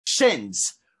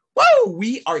Shins. Whoa,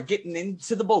 we are getting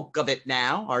into the bulk of it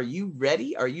now. Are you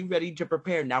ready? Are you ready to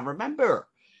prepare? Now, remember,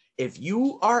 if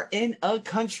you are in a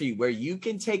country where you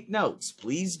can take notes,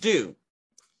 please do.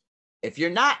 If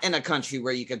you're not in a country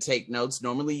where you can take notes,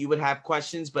 normally you would have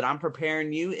questions, but I'm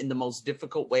preparing you in the most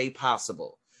difficult way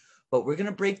possible. But we're going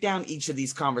to break down each of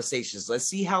these conversations. Let's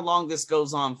see how long this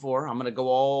goes on for. I'm going to go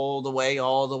all the way,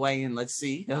 and let's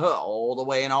see. all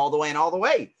the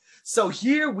way. So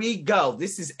here we go.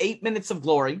 This is 8 minutes of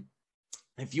glory.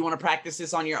 If you want to practice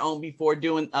this on your own before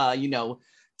doing,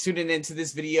 tuning into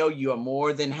this video, you are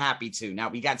more than happy to. Now,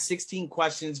 we got 16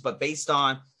 questions, but based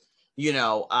on,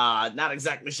 not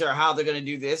exactly sure how they're going to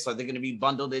do this. Are they going to be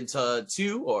bundled into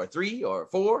 2 or 3 or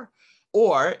 4?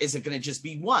 Or is it going to just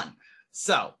be 1?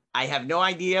 So I have no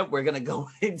idea. We're going to go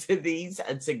into these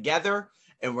together,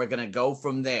 and we're going to go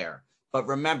from there. But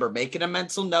remember, making a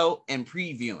mental note and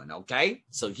previewing, okay?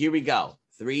 So here we go.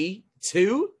 3,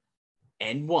 2,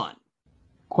 and 1.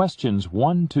 Questions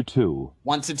 1 to 2.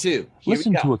 1 to 2.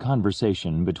 Listen to a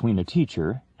conversation between a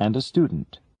teacher and a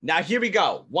student. Now, here we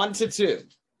go. 1 to 2.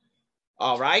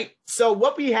 All right. So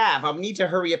what we have, I need to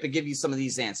hurry up and give you some of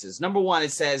these answers. Number 1,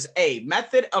 it says, A,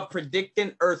 method of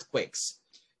predicting earthquakes.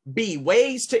 B,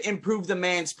 ways to improve the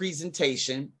man's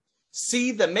presentation.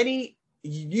 C, the many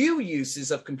new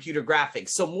uses of computer graphics.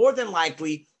 So more than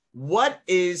likely, what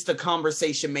is the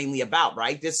conversation mainly about,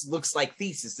 right? This looks like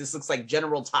thesis. This looks like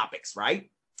general topics,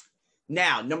 right?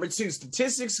 Now, number 2,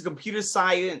 statistics, computer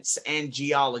science, and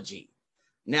geology.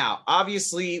 Now,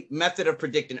 obviously, method of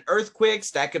predicting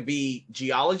earthquakes, that could be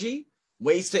geology.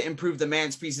 Ways to improve the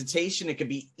man's presentation, it could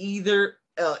be either,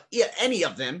 any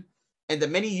of them. And the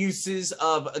many uses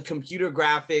of computer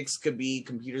graphics could be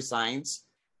computer science,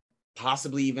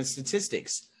 possibly even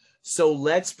statistics. So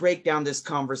let's break down this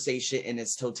conversation in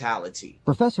its totality.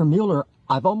 Professor Mueller,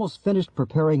 I've almost finished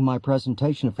preparing my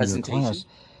presentation for your class,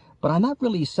 but I'm not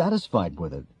really satisfied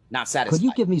with it. Not satisfied. Could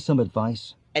you give me some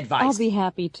advice? Advice. I'll be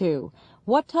happy to.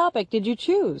 What topic did you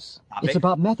choose? It's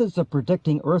about methods of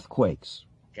predicting earthquakes.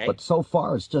 Okay. But so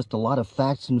far, it's just a lot of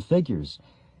facts and figures.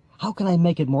 How can I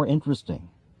make it more interesting?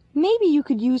 Maybe you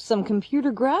could use some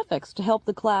computer graphics to help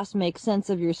the class make sense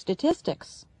of your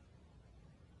statistics.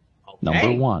 Okay.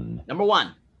 Number 1. Number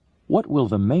 1. What will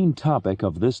the main topic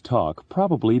of this talk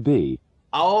probably be?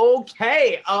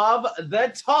 Okay, of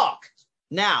the talk.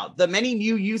 Now, the many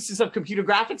new uses of computer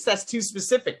graphics, that's too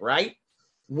specific, right?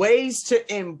 Ways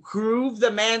to improve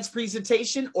the man's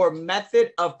presentation or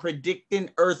method of predicting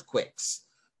earthquakes.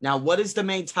 Now, what is the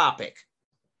main topic?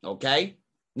 Okay.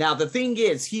 Now, the thing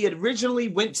is, he originally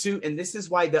went to, and this is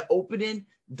why the opening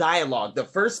dialogue, the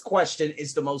first question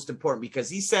is the most important, because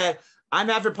he said, I'm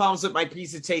having problems with my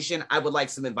presentation. I would like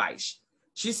some advice.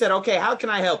 She said, okay, how can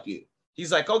I help you?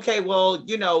 He's like, okay, well,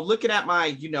 looking at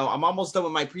my, I'm almost done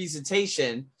with my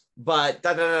presentation, but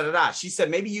da-da-da-da-da. She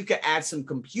said, maybe you could add some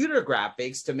computer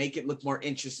graphics to make it look more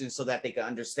interesting so that they can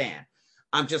understand.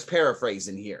 I'm just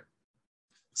paraphrasing here.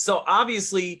 So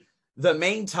obviously the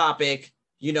main topic,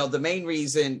 the main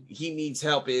reason he needs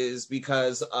help is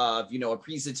because of, a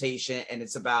presentation, and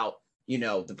it's about,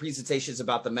 the presentation is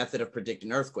about the method of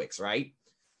predicting earthquakes, right?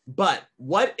 But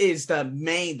what is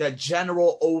the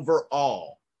general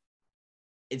overall?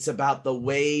 It's about the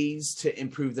ways to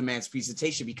improve the man's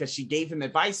presentation, because she gave him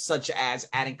advice such as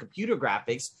adding computer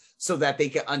graphics so that they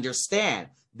can understand.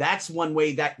 That's one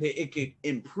way that it could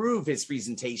improve his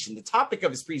presentation. The topic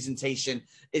of his presentation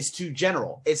is too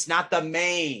general. It's not the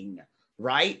main,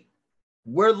 right?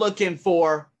 We're looking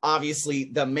for,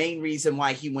 obviously, the main reason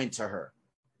why he went to her.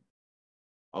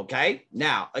 Okay,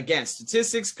 now, again,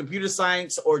 statistics, computer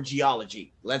science, or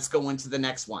geology. Let's go into the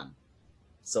next one.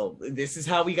 So this is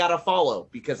how we got to follow,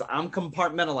 because I'm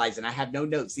compartmentalizing. I have no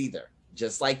notes either,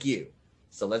 just like you.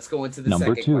 So let's go into the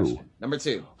second question. Number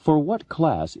 2. For what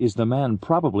class is the man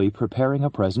probably preparing a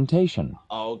presentation?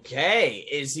 Okay,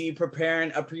 is he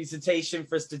preparing a presentation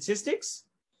for statistics?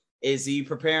 Is he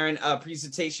preparing a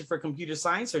presentation for computer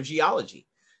science or geology?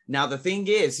 Now, the thing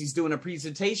is, he's doing a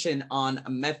presentation on a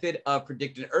method of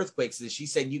predicting earthquakes, and she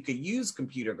said you could use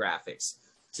computer graphics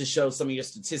to show some of your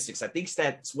statistics. I think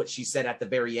that's what she said at the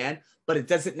very end, but it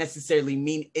doesn't necessarily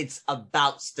mean it's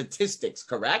about statistics,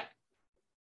 correct?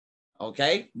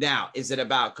 Okay, now, is it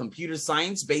about computer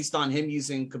science based on him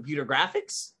using computer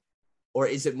graphics? Or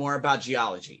is it more about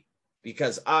geology?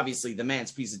 Because obviously the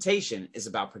man's presentation is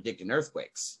about predicting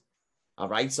earthquakes. All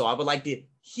right, so I would like to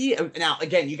now,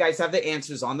 again, you guys have the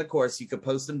answers on the course. You could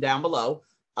post them down below,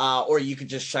 or you could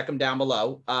just check them down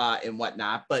below and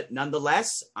whatnot. But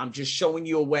nonetheless, I'm just showing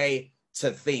you a way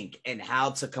to think and how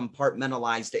to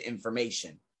compartmentalize the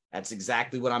information. That's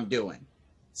exactly what I'm doing.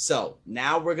 So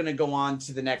now we're going to go on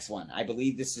to the next one. I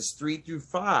believe this is 3 through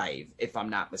 5, if I'm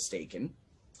not mistaken.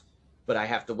 But I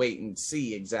have to wait and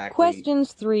see exactly.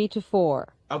 Questions 3 to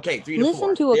 4. Okay, 3 to 4.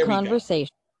 Listen to a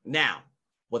conversation. Now,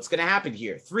 what's going to happen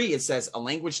here? 3, it says a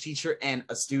language teacher and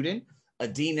a student, a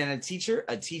dean and a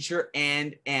teacher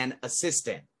and an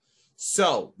assistant.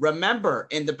 So remember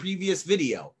in the previous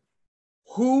video,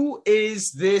 who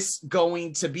is this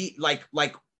going to be? Like,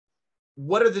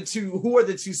 what are the two? Who are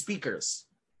the two speakers?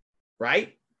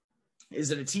 Right? Is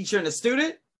it a teacher and a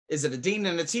student? Is it a dean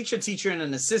and a teacher and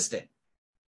an assistant?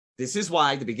 This is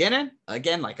why the beginning,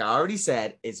 again, like I already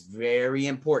said, is very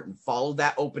important. Follow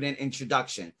that opening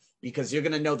introduction because you're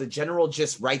going to know the general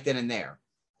gist right then and there.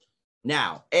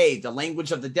 Now, A, the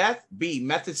language of the deaf. B,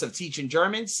 methods of teaching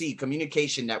German. C,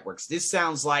 communication networks. This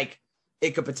sounds like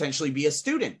it could potentially be a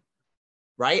student,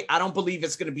 right? I don't believe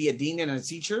it's going to be a dean and a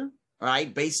teacher,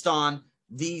 right? Based on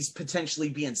these potentially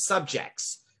being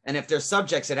subjects. And if they're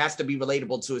subjects, it has to be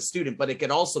relatable to a student, but it could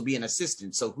also be an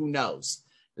assistant. So who knows?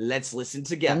 Let's listen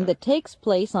together. That takes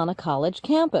place on a college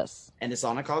campus. And it's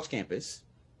on a college campus.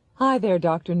 Hi there,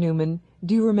 Dr. Newman.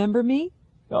 Do you remember me?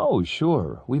 Oh,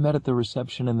 sure. We met at the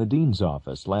reception in the dean's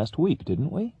office last week,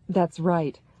 didn't we? That's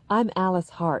right. I'm Alice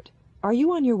Hart. Are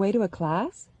you on your way to a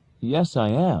class? Yes, I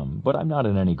am, but I'm not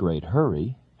in any great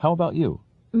hurry. How about you?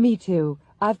 Me too.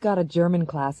 I've got a German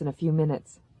class in a few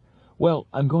minutes. Well,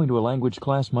 I'm going to a language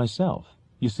class myself.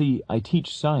 You see, I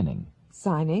teach signing.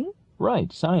 Signing?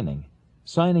 Right, signing.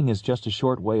 Signing is just a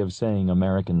short way of saying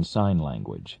American Sign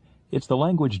Language. It's the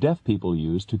language deaf people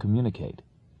use to communicate.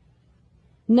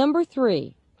 Number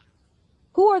 3.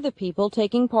 Who are the people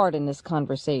taking part in this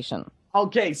conversation?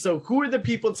 Okay, so who are the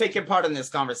people taking part in this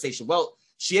conversation? Well,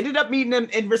 she ended up meeting him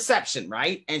in reception,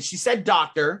 right? And she said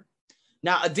doctor.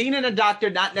 Now, a dean and a doctor,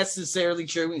 not necessarily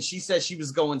true. And she said she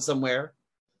was going somewhere.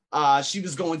 She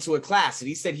was going to a class. And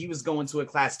he said he was going to a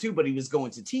class too, but he was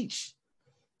going to teach.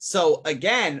 So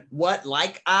again,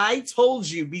 like I told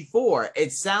you before,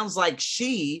 it sounds like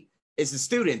she is a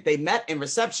student. They met in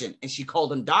reception and she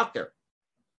called him doctor.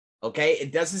 Okay,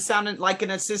 it doesn't sound like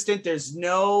an assistant. There's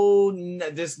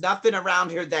nothing around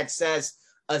here that says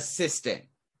assistant.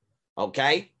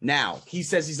 Okay, now he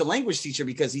says he's a language teacher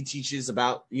because he teaches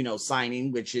about,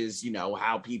 signing, which is,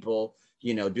 how people,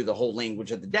 do the whole language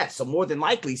of the deaf. So more than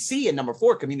likely, C and number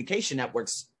 4, communication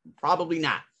networks, probably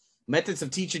not. Methods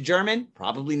of teaching German,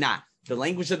 probably not. The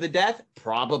language of the deaf,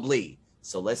 probably.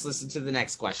 So let's listen to the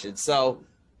next question. So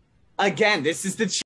again, this is the